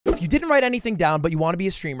didn't write anything down, but you want to be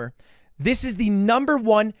a streamer, this is the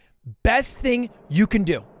 #1 best thing you can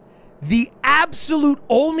do. The absolute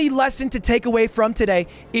only lesson to take away from today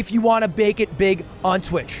if you want to make it big on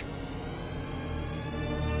Twitch.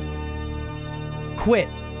 Quit.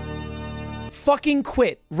 Fucking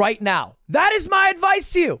quit right now. That is my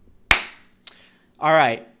advice to you. All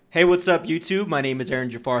right. Hey, what's up, YouTube? My name is Aaron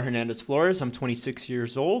Jafar Hernandez Flores. I'm 26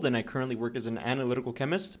 years old, and I currently work as an analytical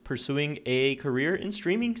chemist pursuing a career in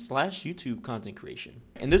streaming / YouTube content creation.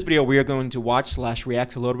 In this video, we are going to watch /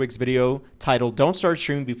 react to LUDWIG's video titled Don't Start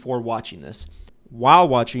Streaming Before Watching This. While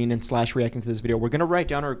watching and / reacting to this video, we're going to write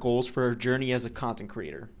down our goals for our journey as a content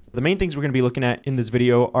creator. The main things we're going to be looking at in this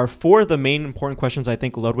video are 4 of the main important questions I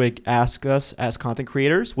think Ludwig asks us as content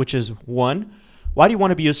creators, which is 1, why do you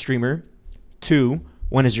want to be a streamer? 2,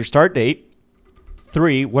 when is your start date?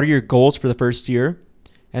 3, what are your goals for the first year?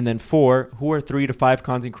 And then 4, who are 3 to 5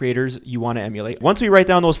 content creators you want to emulate? Once we write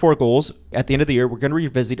down those 4 goals, at the end of the year, we're going to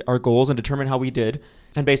revisit our goals and determine how we did.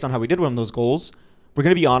 And based on how we did on those goals, we're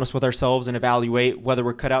going to be honest with ourselves and evaluate whether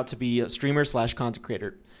we're cut out to be a streamer / content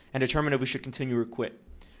creator and determine if we should continue or quit.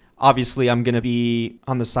 Obviously, I'm going to be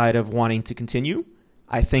on the side of wanting to continue.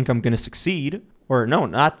 I think I'm going to succeed. Or no,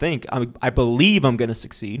 not think. I believe I'm going to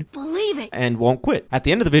succeed. Believe it. And won't quit. At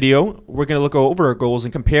the end of the video, we're going to look over our goals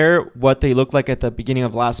and compare what they look like at the beginning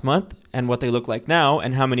of last month and what they look like now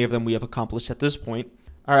and how many of them we have accomplished at this point.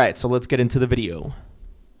 All right, so let's get into the video.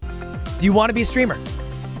 Do you want to be a streamer?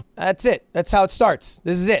 That's it. That's how it starts.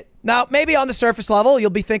 This is it. Now, maybe on the surface level, you'll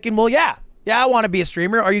be thinking, well, yeah, I want to be a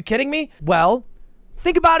streamer. Are you kidding me? Well,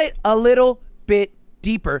 think about it a little bit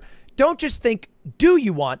deeper. Don't just think, do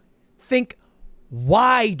you want? Think,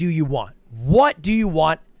 why do you want? What do you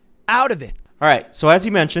want out of it? All right, so as he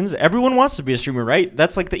mentions, everyone wants to be a streamer, right?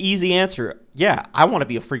 That's like the easy answer. Yeah, I want to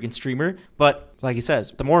be a freaking streamer. But like he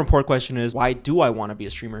says, the more important question is, why do I want to be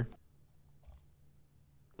a streamer?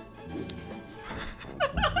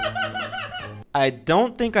 I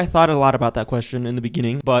don't think I thought a lot about that question in the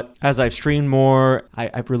beginning, but as I've streamed more,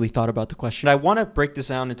 I've really thought about the question. I want to break this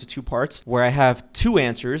down into 2 parts where I have 2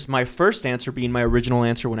 answers. My first answer being my original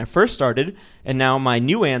answer when I first started, and now my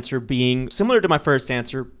new answer being similar to my first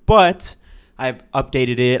answer, but I've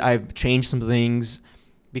updated it, I've changed some things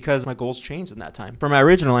because my goals changed in that time. For my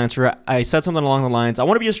original answer, I said something along the lines, I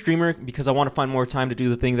want to be a streamer because I want to find more time to do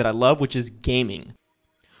the thing that I love, which is gaming.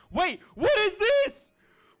 Wait, what is this?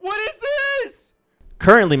 What is this?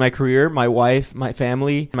 Currently, my career, my wife, my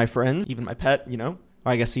family, my friends, even my pet, you know,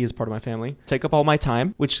 or I guess he is part of my family, take up all my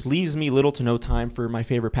time, which leaves me little to no time for my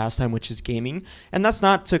favorite pastime, which is gaming. And that's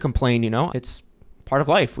not to complain, you know, it's part of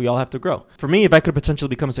life. We all have to grow. For me, if I could potentially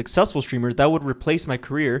become a successful streamer, that would replace my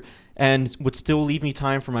career and would still leave me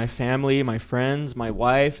time for my family, my friends, my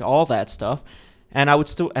wife, all that stuff. And I would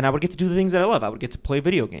get to do the things that I love. I would get to play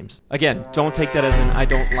video games. Again, don't take that as in I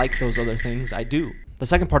don't like those other things. I do. The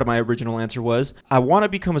second part of my original answer was, I want to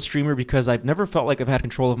become a streamer because I've never felt like I've had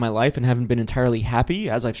control of my life and haven't been entirely happy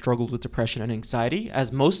as I've struggled with depression and anxiety,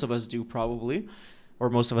 as most of us do probably, or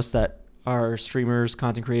most of us that are streamers,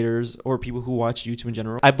 content creators, or people who watch YouTube in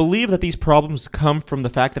general. I believe that these problems come from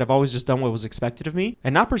the fact that I've always just done what was expected of me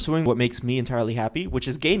and not pursuing what makes me entirely happy, which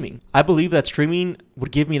is gaming. I believe that streaming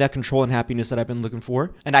would give me that control and happiness that I've been looking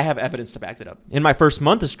for, and I have evidence to back it up. In my first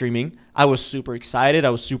month of streaming, I was super excited.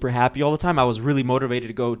 I was super happy all the time. I was really motivated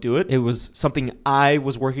to go do it. It was something I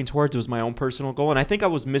was working towards. It was my own personal goal, and I think I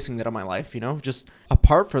was missing that in my life, you know? Just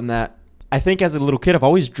apart from that, I think as a little kid, I've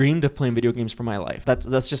always dreamed of playing video games for my life.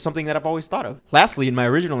 That's just something that I've always thought of. Lastly, in my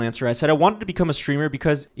original answer, I said I wanted to become a streamer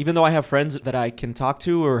because even though I have friends that I can talk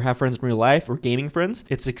to or have friends in real life or gaming friends,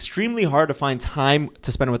 it's extremely hard to find time to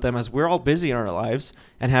spend with them as we're all busy in our lives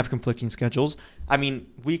and have conflicting schedules. I mean,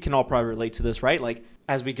 we can all probably relate to this, right? Like,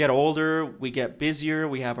 as we get older, we get busier,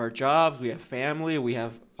 we have our jobs, we have family, we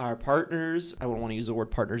have our partners. I don't want to use the word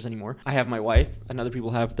partners anymore. I have my wife and other people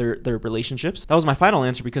have their relationships. That was my final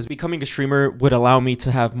answer because becoming a streamer would allow me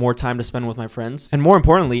to have more time to spend with my friends. And more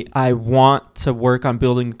importantly, I want to work on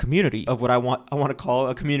building a community of what I want to call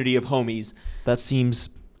a community of homies. That seems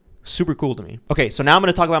super cool to me. Okay, so now I'm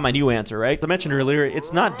going to talk about my new answer, right? As I mentioned earlier,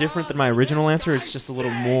 it's not different than my original answer. It's just a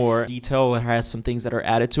little more detail. It has some things that are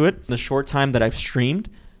added to it. In the short time that I've streamed,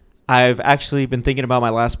 I've actually been thinking about my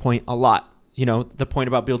last point a lot. You know, the point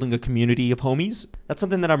about building a community of homies. That's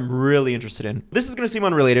something that I'm really interested in. This is going to seem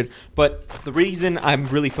unrelated, but the reason I'm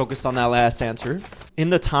really focused on that last answer, in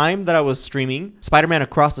the time that I was streaming, Spider-Man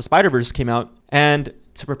Across the Spider-Verse came out, and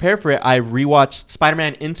to prepare for it, I rewatched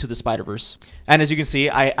Spider-Man Into the Spider-Verse. And as you can see,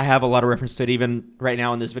 I have a lot of reference to it even right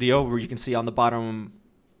now in this video, where you can see on the bottom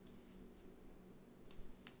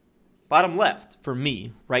Bottom left for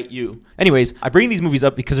me, right? You. Anyways, I bring these movies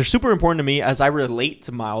up because they're super important to me as I relate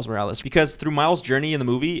to Miles Morales. Because through Miles' journey in the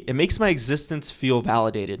movie, it makes my existence feel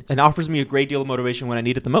validated and offers me a great deal of motivation when I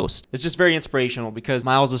need it the most. It's just very inspirational because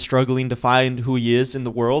Miles is struggling to find who he is in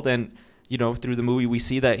the world, and you know, through the movie, we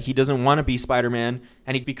see that he doesn't want to be Spider-Man,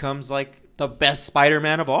 and he becomes like the best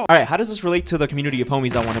Spider-Man of all. All right, how does this relate to the community of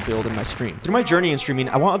homies I want to build in my stream? Through my journey in streaming,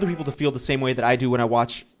 I want other people to feel the same way that I do when I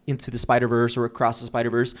watch Into the Spider-Verse or Across the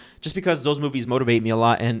Spider-Verse, just because those movies motivate me a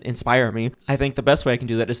lot and inspire me. I think the best way I can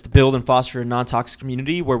do that is to build and foster a non-toxic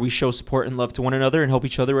community where we show support and love to one another and help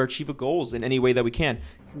each other achieve our goals in any way that we can.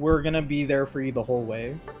 We're gonna be there for you the whole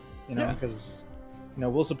way, you know, because you know,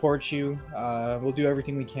 we'll support you. We'll do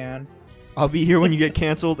everything we can. I'll be here when you get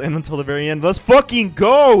canceled and until the very end. Let's fucking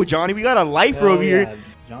go, Johnny. We got a lifer over here.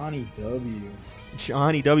 Johnny W.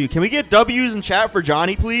 Johnny W. Can we get W's in chat for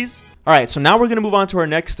Johnny, please? All right, so now we're going to move on to our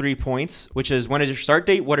next 3 points, which is when is your start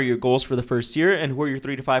date, what are your goals for the first year, and who are your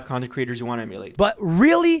 3 to 5 content creators you want to emulate. But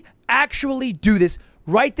really, actually do this.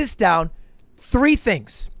 Write this down. 3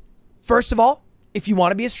 things. First of all, if you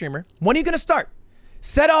want to be a streamer, when are you going to start?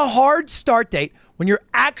 Set a hard start date when you're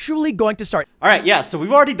actually going to start. All right, yeah, so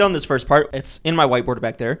we've already done this first part. It's in my whiteboard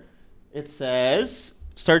back there. It says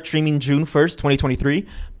start streaming June 1st, 2023.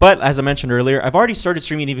 But as I mentioned earlier, I've already started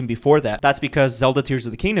streaming even before that. That's because Zelda Tears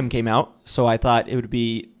of the Kingdom came out, so I thought it would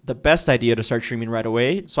be the best idea to start streaming right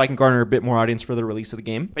away so I can garner a bit more audience for the release of the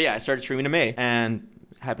game. But yeah, I started streaming in May and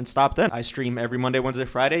haven't stopped then. I stream every Monday, Wednesday,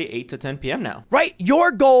 Friday, 8 to 10 p.m. now. Right,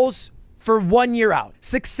 your goals for 1 year out.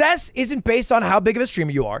 Success isn't based on how big of a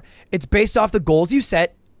streamer you are. It's based off the goals you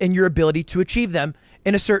set and your ability to achieve them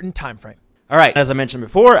in a certain time frame. All right, as I mentioned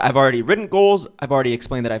before, I've already written goals. I've already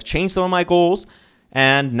explained that I've changed some of my goals.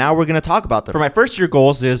 And now we're going to talk about them. For my first year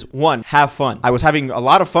goals is 1, have fun. I was having a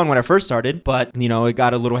lot of fun when I first started, but you know, it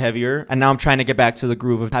got a little heavier. And now I'm trying to get back to the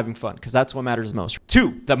groove of having fun because that's what matters most.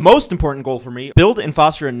 2, the most important goal for me, build and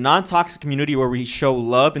foster a non-toxic community where we show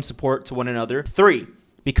love and support to one another. 3,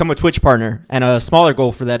 become a Twitch partner. And a smaller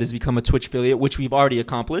goal for that is become a Twitch affiliate, which we've already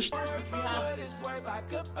accomplished.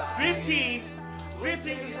 15 right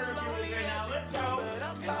now. Let's go.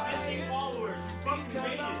 And 15 followers.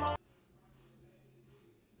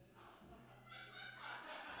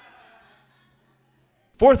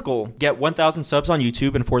 Fourth goal, get 1,000 subs on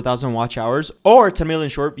YouTube and 4,000 watch hours or 10 million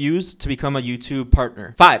short views to become a YouTube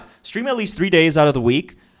partner. 5, stream at least 3 days out of the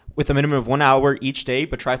week with a minimum of 1 hour each day,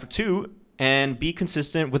 but try for 2 and be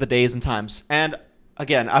consistent with the days and times. And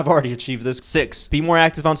again, I've already achieved this. 6, be more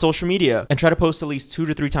active on social media and try to post at least 2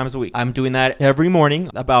 to 3 times a week. I'm doing that every morning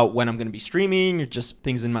about when I'm going to be streaming or just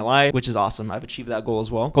things in my life, which is awesome. I've achieved that goal as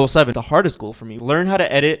well. Goal 7, the hardest goal for me, learn how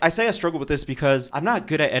to edit. I say I struggle with this because I'm not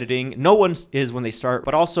good at editing. No one is when they start,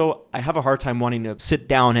 but also I have a hard time wanting to sit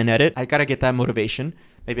down and edit. I got to get that motivation.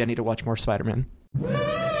 Maybe I need to watch more Spider-Man.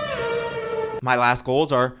 My last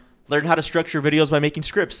goals are learn how to structure videos by making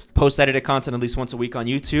scripts. Post edited content at least once a week on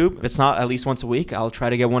YouTube. If it's not at least once a week, I'll try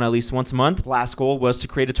to get one at least once a month. Last goal was to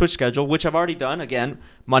create a Twitch schedule, which I've already done. Again,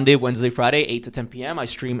 Monday, Wednesday, Friday, 8 to 10 p.m. I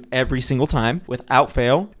stream every single time without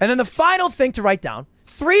fail. And then the final thing to write down,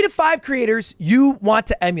 3 to 5 creators you want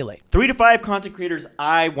to emulate. 3 to 5 content creators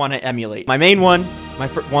I want to emulate. My main one, my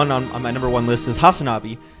one on my number 1 list is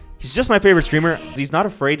Hasanabi. He's just my favorite streamer. He's not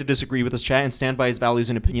afraid to disagree with his chat and stand by his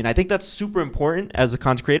values and opinion. I think that's super important as a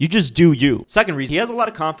content creator. You just do you. Second reason, he has a lot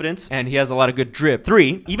of confidence and he has a lot of good drip.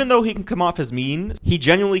 3, even though he can come off as mean, he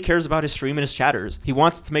genuinely cares about his stream and his chatters. He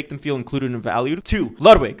wants to make them feel included and valued. 2,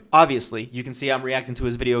 Ludwig. Obviously, you can see I'm reacting to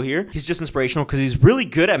his video here. He's just inspirational because he's really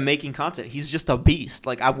good at making content. He's just a beast.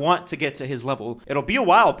 Like, I want to get to his level. It'll be a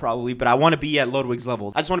while probably, but I want to be at Ludwig's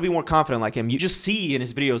level. I just want to be more confident like him. You just see in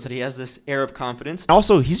his videos that he has this air of confidence.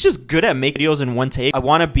 Also, he's just good at making videos in one take. I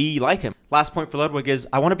want to be like him. Last point for Ludwig is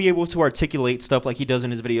I want to be able to articulate stuff like he does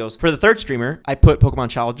in his videos. For the third streamer, I put Pokemon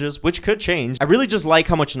challenges, which could change. I really just like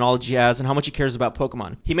how much knowledge he has and how much he cares about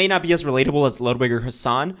Pokemon. He may not be as relatable as Ludwig or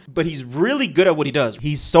Hassan, but he's really good at what he does.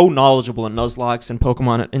 He's so knowledgeable in Nuzlocke and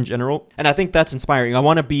Pokemon in general, and I think that's inspiring. I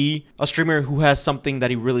want to be a streamer who has something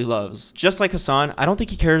that he really loves. Just like Hassan, I don't think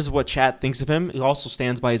he cares what chat thinks of him. He also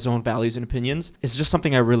stands by his own values and opinions. It's just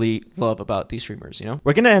something I really love about these streamers, you know?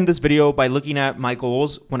 We're going to end this video by looking at my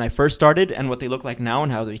goals when I first started and what they look like now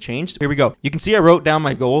and how they changed. Here we go. You can see I wrote down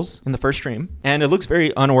my goals in the first stream and it looks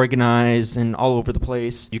very unorganized and all over the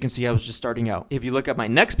place. You can see I was just starting out. If you look at my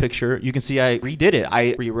next picture, you can see I redid it.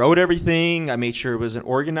 I rewrote everything. I made sure it was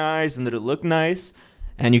organized and that it looked nice.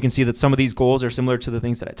 And you can see that some of these goals are similar to the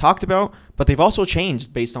things that I talked about, but they've also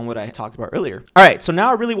changed based on what I talked about earlier. All right, so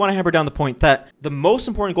now I really want to hammer down the point that the most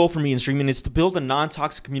important goal for me in streaming is to build a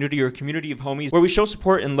non-toxic community or a community of homies where we show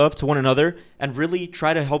support and love to one another and really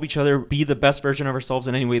try to help each other be the best version of ourselves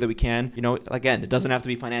in any way that we can. You know, again, it doesn't have to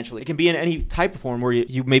be financially. It can be in any type of form where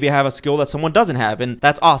you maybe have a skill that someone doesn't have, and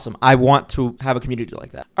that's awesome. I want to have a community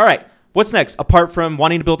like that. All right. What's next, apart from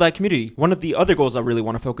wanting to build that community? One of the other goals I really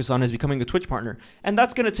want to focus on is becoming a Twitch partner. And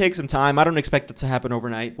that's going to take some time. I don't expect it to happen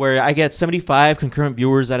overnight, where I get 75 concurrent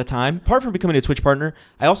viewers at a time. Apart from becoming a Twitch partner,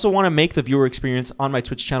 I also want to make the viewer experience on my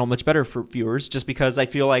Twitch channel much better for viewers, just because I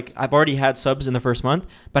feel like I've already had subs in the first month,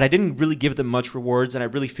 but I didn't really give them much rewards, and I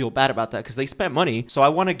really feel bad about that because they spent money. So I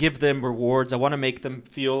want to give them rewards. I want to make them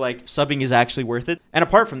feel like subbing is actually worth it. And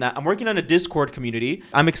apart from that, I'm working on a Discord community.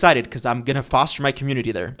 I'm excited because I'm going to foster my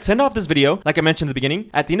community there. To end off this video, like I mentioned in the beginning,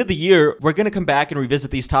 at the end of the year, we're going to come back and revisit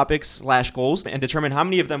these topics / goals and determine how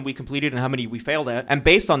many of them we completed and how many we failed at. And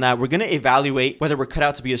based on that, we're going to evaluate whether we're cut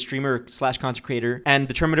out to be a streamer / content creator and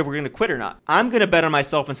determine if we're going to quit or not. I'm going to bet on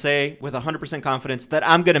myself and say with 100% confidence that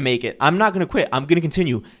I'm going to make it. I'm not going to quit. I'm going to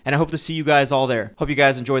continue. And I hope to see you guys all there. Hope you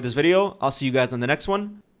guys enjoyed this video. I'll see you guys on the next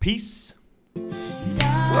one. Peace.